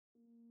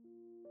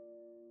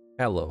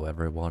Hello,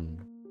 everyone.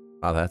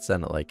 Oh, that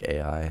sounded like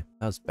AI.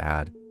 That was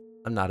bad.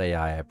 I'm not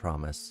AI, I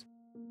promise.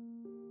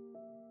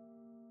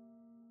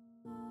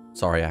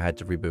 Sorry, I had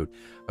to reboot.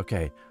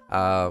 Okay,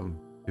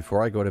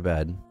 before I go to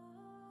bed,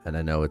 and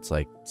I know it's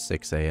like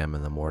 6 a.m.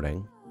 in the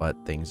morning, but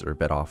things are a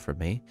bit off for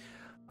me,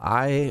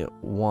 I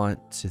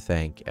want to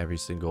thank every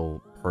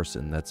single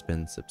person that's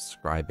been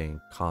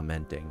subscribing,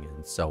 commenting,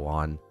 and so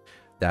on,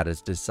 that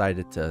has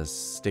decided to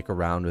stick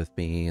around with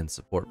me and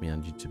support me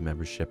on YouTube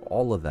membership,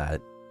 all of that,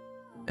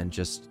 and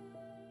just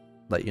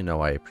let you know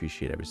I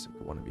appreciate every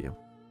single one of you.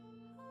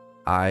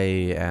 I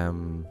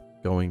am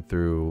going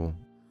through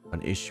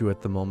an issue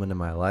at the moment in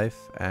my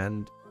life,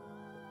 and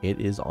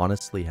it is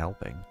honestly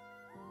helping.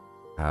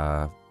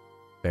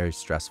 Very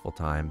stressful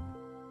time,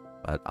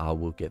 but I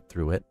will get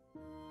through it.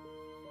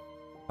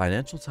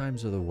 Financial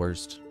times are the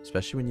worst,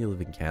 especially when you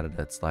live in Canada.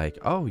 It's like,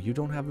 oh, you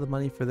don't have the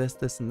money for this,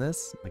 this, and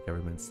this? My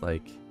government's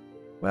like,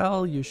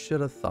 well, you should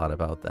have thought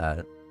about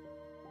that.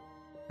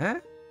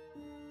 Huh?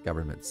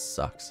 Government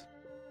sucks.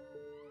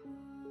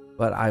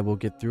 But I will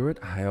get through it.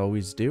 I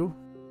always do.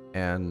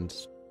 And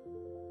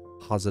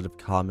positive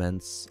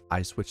comments.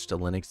 I switched to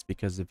Linux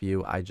because of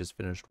you. I just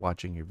finished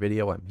watching your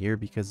video. I'm here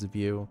because of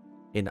you.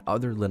 In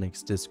other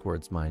Linux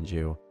discords, mind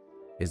you,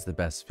 is the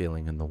best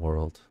feeling in the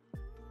world.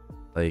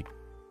 Like,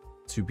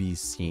 to be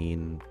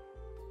seen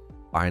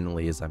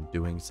finally as I'm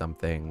doing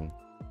something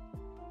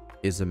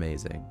is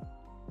amazing.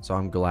 So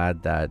I'm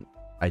glad that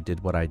I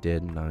did what I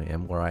did and I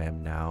am where I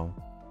am now.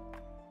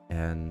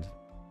 And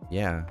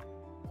yeah,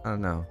 I don't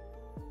know.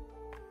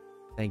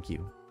 Thank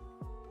you.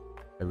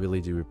 I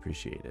really do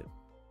appreciate it.